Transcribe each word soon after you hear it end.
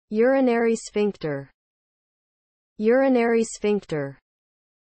Urinary sphincter. Urinary sphincter.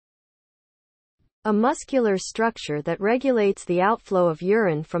 A muscular structure that regulates the outflow of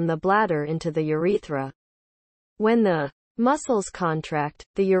urine from the bladder into the urethra. When the muscles contract,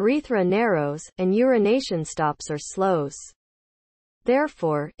 the urethra narrows, and urination stops or slows.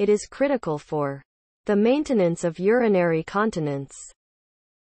 Therefore, it is critical for the maintenance of urinary continence.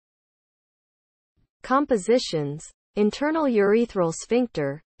 Compositions: internal urethral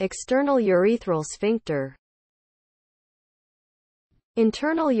sphincter, external urethral sphincter.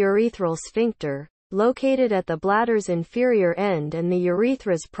 Internal urethral sphincter, located at the bladder's inferior end and the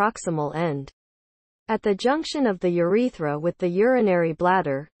urethra's proximal end. At the junction of the urethra with the urinary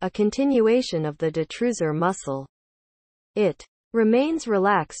bladder, a continuation of the detrusor muscle. It remains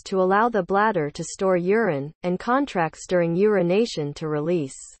relaxed to allow the bladder to store urine, and contracts during urination to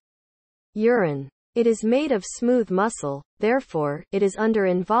release urine. It is made of smooth muscle, therefore, it is under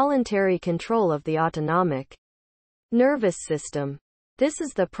involuntary control of the autonomic nervous system. This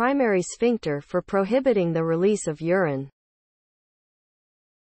is the primary sphincter for prohibiting the release of urine.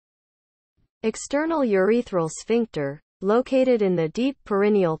 External urethral sphincter, located in the deep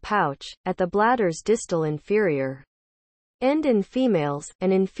perineal pouch, at the bladder's distal inferior end in females,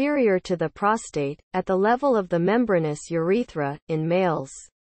 and inferior to the prostate, at the level of the membranous urethra, in males.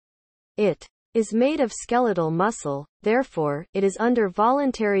 It is made of skeletal muscle, therefore, it is under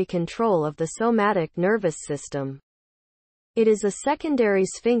voluntary control of the somatic nervous system. It is a secondary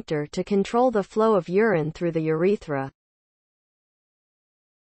sphincter to control the flow of urine through the urethra.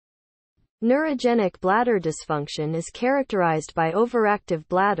 Neurogenic bladder dysfunction is characterized by overactive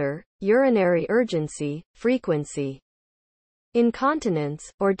bladder, urinary urgency, frequency,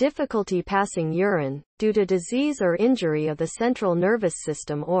 incontinence, or difficulty passing urine, due to disease or injury of the central nervous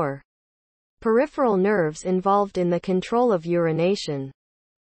system or peripheral nerves involved in the control of urination.